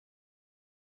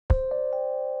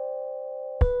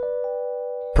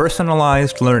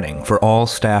Personalized learning for all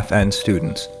staff and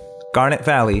students. Garnet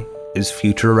Valley is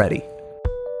future ready.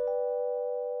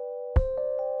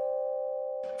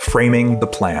 Framing the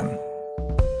plan.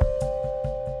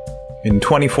 In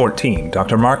 2014,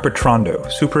 Dr. Mark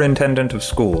Bertrando, Superintendent of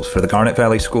Schools for the Garnet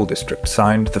Valley School District,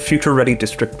 signed the Future Ready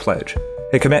District Pledge,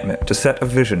 a commitment to set a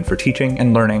vision for teaching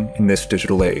and learning in this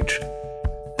digital age.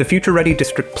 The Future Ready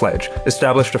District Pledge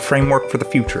established a framework for the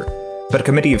future, but a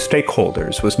committee of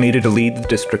stakeholders was needed to lead the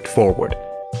district forward.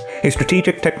 A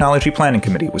strategic technology planning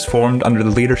committee was formed under the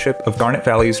leadership of Garnet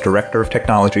Valley's Director of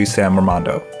Technology, Sam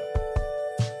Raimondo.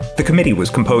 The committee was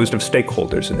composed of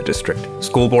stakeholders in the district,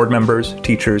 school board members,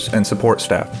 teachers, and support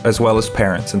staff, as well as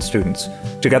parents and students,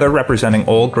 together representing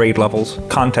all grade levels,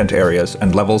 content areas,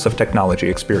 and levels of technology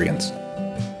experience.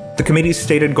 The committee's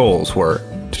stated goals were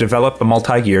to develop a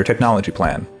multi-year technology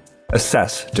plan,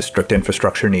 assess district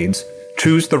infrastructure needs,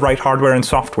 choose the right hardware and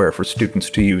software for students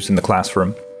to use in the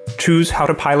classroom, choose how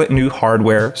to pilot new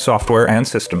hardware, software, and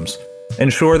systems,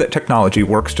 ensure that technology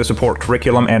works to support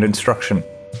curriculum and instruction,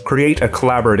 create a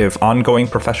collaborative, ongoing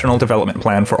professional development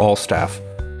plan for all staff,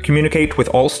 communicate with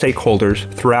all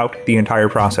stakeholders throughout the entire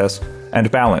process, and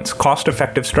balance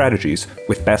cost-effective strategies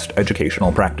with best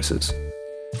educational practices.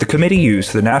 The committee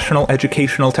used the National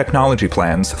Educational Technology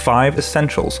Plan's 5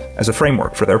 Essentials as a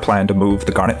framework for their plan to move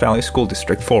the Garnet Valley School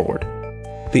District forward.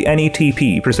 The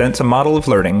NETP presents a model of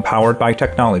learning powered by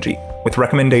technology, with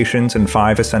recommendations in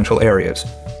 5 essential areas: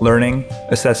 learning,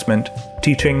 assessment,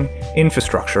 teaching,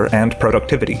 infrastructure, and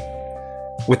productivity.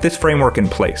 With this framework in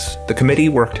place, the committee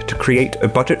worked to create a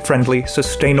budget-friendly,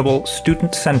 sustainable,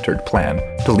 student-centered plan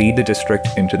to lead the district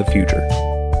into the future.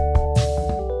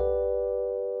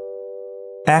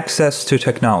 Access to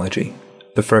technology,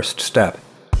 the first step.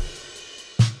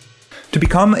 To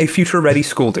become a future-ready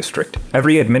school district,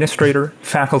 every administrator,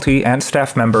 faculty, and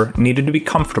staff member needed to be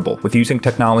comfortable with using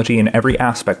technology in every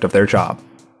aspect of their job.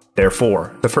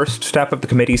 Therefore, the first step of the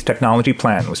committee's technology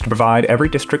plan was to provide every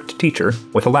district teacher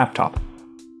with a laptop.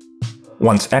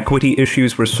 Once equity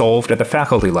issues were solved at the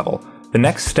faculty level, the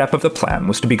next step of the plan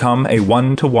was to become a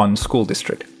one-to-one school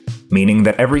district, meaning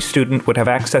that every student would have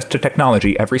access to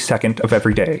technology every second of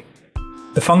every day.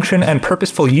 The function and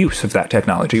purposeful use of that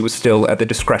technology was still at the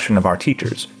discretion of our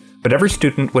teachers, but every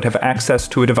student would have access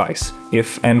to a device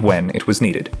if and when it was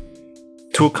needed.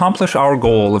 To accomplish our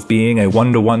goal of being a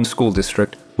one-to-one school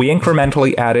district, we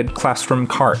incrementally added classroom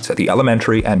carts at the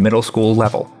elementary and middle school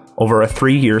level over a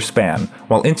 3-year span,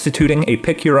 while instituting a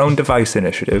pick-your-own-device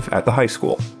initiative at the high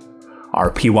school.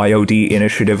 Our PYOD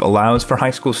initiative allows for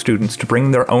high school students to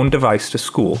bring their own device to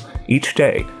school each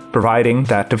day, providing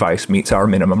that device meets our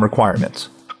minimum requirements.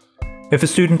 If a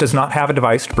student does not have a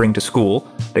device to bring to school,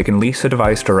 they can lease a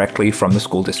device directly from the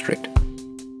school district.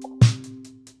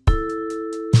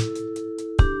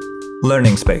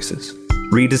 Learning spaces,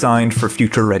 redesigned for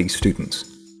future-ready students.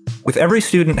 With every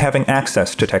student having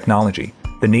access to technology,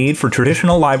 the need for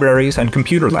traditional libraries and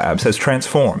computer labs has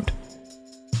transformed.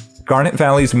 Garnet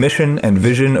Valley's mission and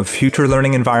vision of future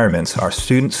learning environments are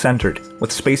student-centered,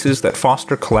 with spaces that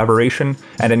foster collaboration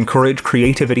and encourage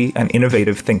creativity and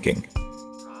innovative thinking.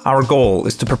 Our goal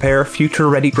is to prepare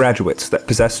future-ready graduates that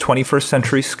possess 21st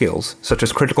century skills such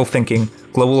as critical thinking,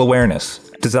 global awareness,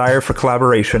 desire for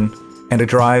collaboration, and a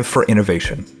drive for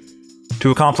innovation.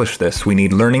 To accomplish this, we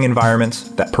need learning environments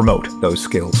that promote those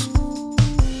skills.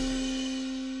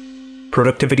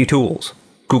 Productivity tools,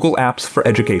 Google Apps for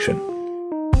education.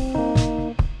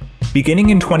 Beginning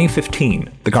in 2015,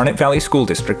 the Garnet Valley School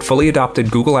District fully adopted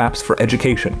Google Apps for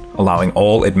education, allowing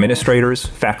all administrators,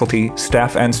 faculty,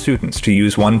 staff, and students to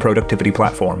use one productivity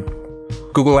platform.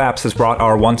 Google Apps has brought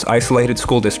our once isolated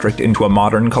school district into a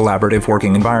modern, collaborative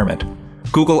working environment.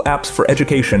 Google Apps for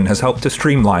education has helped to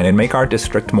streamline and make our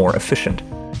district more efficient.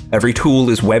 Every tool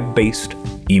is web-based.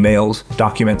 Emails,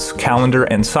 documents, calendar,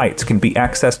 and sites can be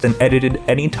accessed and edited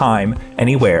anytime,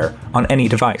 anywhere, on any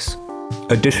device.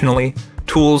 Additionally,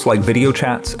 tools like video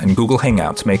chats and Google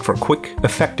Hangouts make for quick,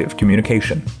 effective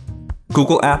communication.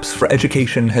 Google Apps for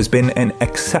Education has been an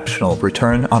exceptional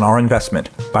return on our investment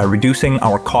by reducing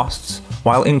our costs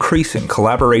while increasing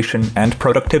collaboration and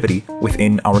productivity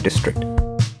within our district.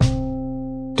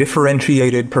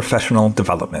 Differentiated professional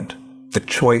development, the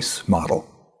choice model.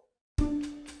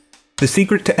 The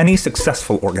secret to any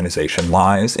successful organization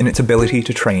lies in its ability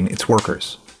to train its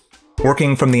workers.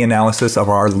 Working from the analysis of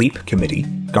our LEAP committee,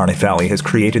 Garnet Valley has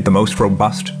created the most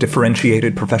robust,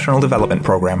 differentiated professional development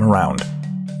program around.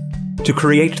 To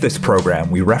create this program,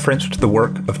 we referenced the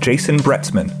work of Jason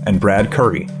Bretzman and Brad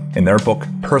Curry in their book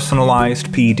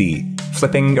Personalized PD,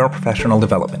 Flipping Your Professional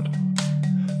Development.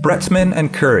 Bretzman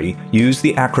and Curry use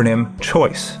the acronym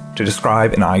CHOICE to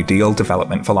describe an ideal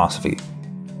development philosophy,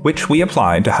 which we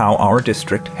applied to how our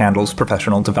district handles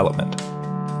professional development.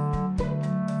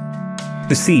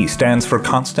 The C stands for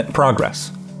constant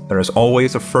progress. There is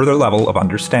always a further level of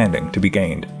understanding to be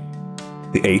gained.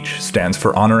 The H stands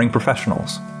for honoring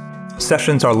professionals.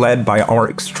 Sessions are led by our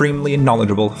extremely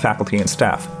knowledgeable faculty and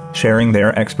staff, sharing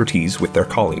their expertise with their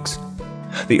colleagues.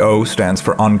 The O stands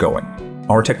for ongoing.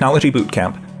 Our technology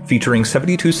bootcamp, featuring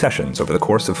 72 sessions over the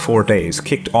course of 4 days,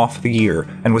 kicked off the year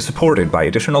and was supported by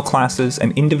additional classes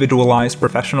and individualized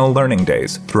professional learning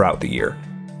days throughout the year.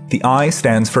 The I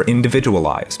stands for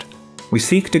individualized. We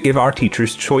seek to give our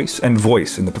teachers choice and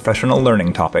voice in the professional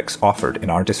learning topics offered in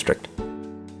our district.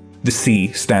 The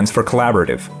C stands for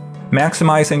collaborative,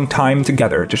 maximizing time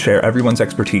together to share everyone's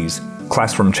expertise,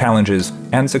 classroom challenges,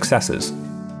 and successes.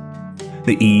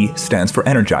 The E stands for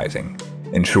energizing,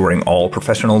 ensuring all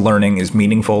professional learning is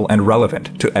meaningful and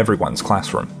relevant to everyone's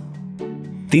classroom.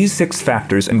 These 6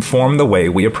 factors inform the way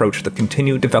we approach the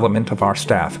continued development of our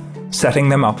staff, setting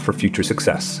them up for future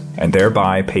success, and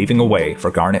thereby paving a way for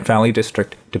Garnet Valley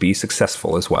District to be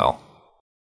successful as well.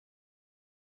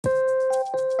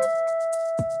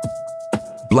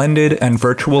 Blended and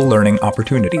virtual learning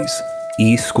opportunities,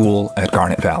 eSchool at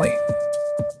Garnet Valley.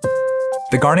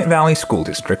 The Garnet Valley School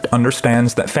District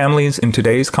understands that families in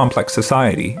today's complex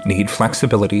society need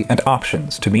flexibility and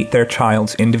options to meet their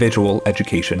child's individual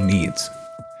education needs.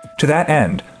 To that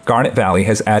end, Garnet Valley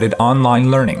has added online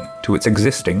learning to its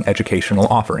existing educational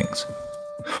offerings.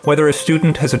 Whether a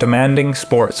student has a demanding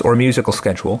sports or musical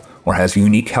schedule or has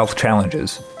unique health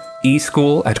challenges,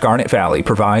 eSchool at Garnet Valley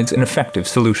provides an effective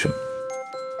solution.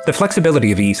 The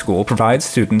flexibility of eSchool provides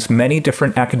students many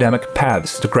different academic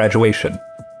paths to graduation.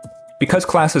 Because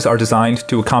classes are designed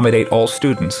to accommodate all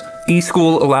students,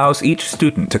 eSchool allows each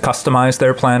student to customize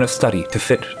their plan of study to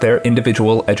fit their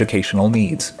individual educational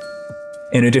needs.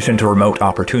 In addition to remote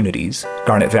opportunities,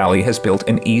 Garnet Valley has built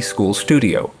an eSchool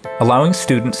studio, allowing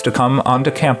students to come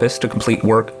onto campus to complete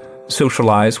work,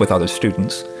 socialize with other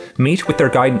students, meet with their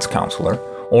guidance counselor,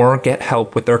 or get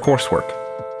help with their coursework.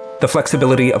 The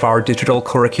flexibility of our digital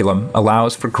curriculum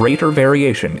allows for greater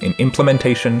variation in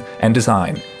implementation and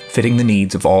design, fitting the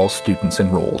needs of all students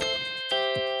enrolled.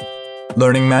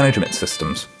 Learning management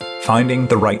systems, finding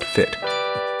the right fit.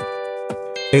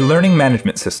 A learning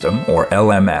management system, or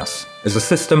LMS, is a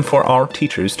system for our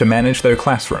teachers to manage their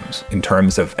classrooms in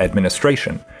terms of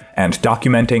administration and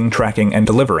documenting, tracking, and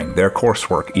delivering their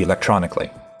coursework electronically.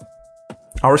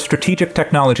 Our Strategic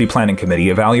Technology Planning Committee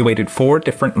evaluated 4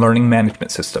 different learning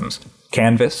management systems: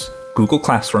 Canvas, Google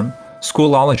Classroom,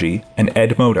 Schoology, and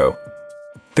Edmodo.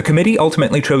 The committee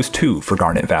ultimately chose 2 for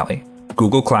Garnet Valley: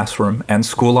 Google Classroom and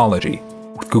Schoology,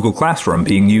 with Google Classroom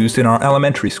being used in our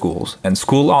elementary schools and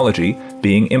Schoology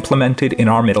being implemented in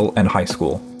our middle and high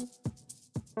school.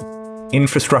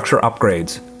 Infrastructure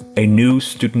upgrades, a new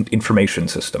student information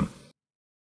system.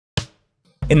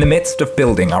 In the midst of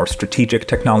building our strategic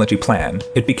technology plan,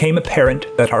 it became apparent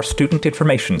that our student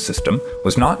information system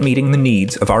was not meeting the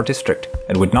needs of our district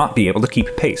and would not be able to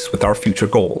keep pace with our future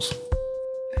goals.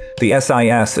 The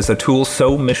SIS is a tool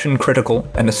so mission-critical,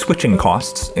 and the switching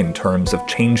costs, in terms of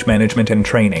change management and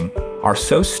training, are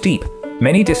so steep,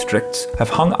 many districts have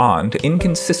hung on to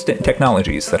inconsistent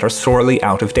technologies that are sorely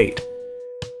out of date.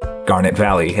 Garnet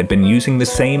Valley had been using the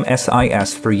same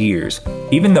SIS for years,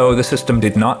 even though the system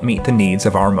did not meet the needs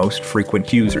of our most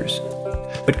frequent users.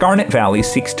 But Garnet Valley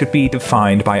seeks to be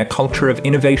defined by a culture of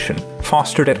innovation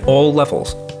fostered at all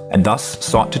levels, and thus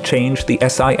sought to change the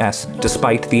SIS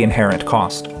despite the inherent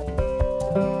cost.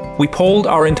 We polled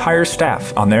our entire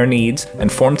staff on their needs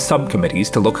and formed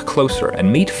subcommittees to look closer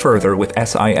and meet further with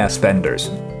SIS vendors.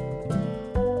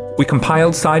 We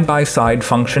compiled side-by-side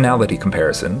functionality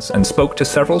comparisons and spoke to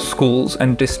several schools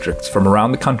and districts from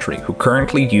around the country who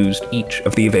currently used each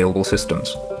of the available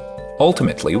systems.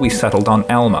 Ultimately, we settled on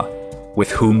Alma,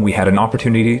 with whom we had an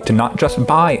opportunity to not just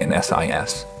buy an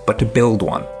SIS, but to build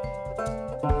one.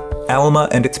 Alma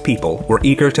and its people were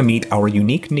eager to meet our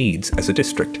unique needs as a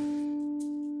district.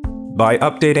 By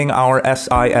updating our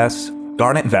SIS,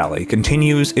 Garnet Valley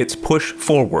continues its push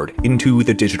forward into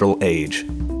the digital age.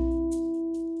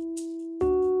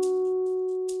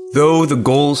 Though the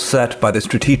goals set by the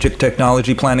Strategic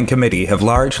Technology Planning Committee have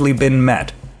largely been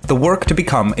met, the work to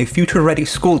become a future-ready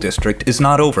school district is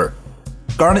not over.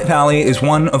 Garnet Valley is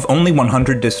one of only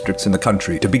 100 districts in the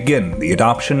country to begin the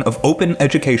adoption of open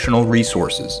educational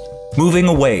resources, moving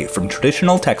away from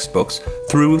traditional textbooks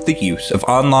through the use of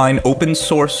online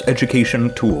open-source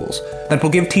education tools that will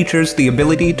give teachers the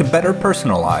ability to better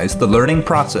personalize the learning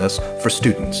process for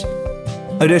students.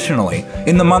 Additionally,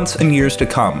 in the months and years to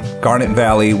come, Garnet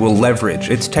Valley will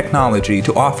leverage its technology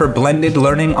to offer blended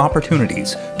learning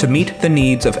opportunities to meet the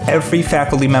needs of every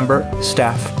faculty member,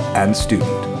 staff, and student.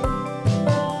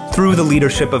 Through the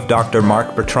leadership of Dr.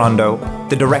 Mark Bertrando,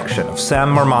 the direction of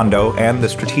Sam Mormondo and the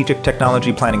Strategic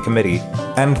Technology Planning Committee,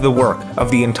 and the work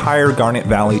of the entire Garnet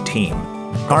Valley team,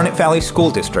 Garnet Valley School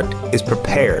District is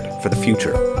prepared for the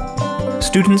future.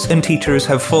 Students and teachers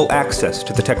have full access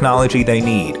to the technology they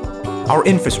need. Our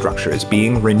infrastructure is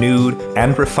being renewed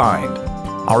and refined.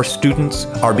 Our students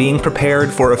are being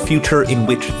prepared for a future in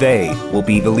which they will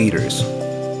be the leaders.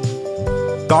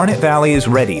 Garnet Valley is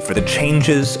ready for the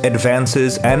changes,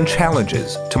 advances, and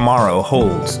challenges tomorrow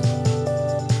holds.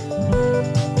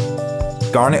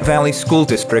 Garnet Valley School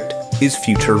District is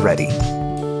future ready.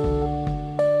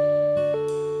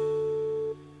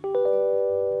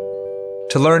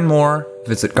 To learn more,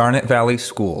 visit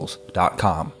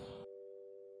garnetvalleyschools.com.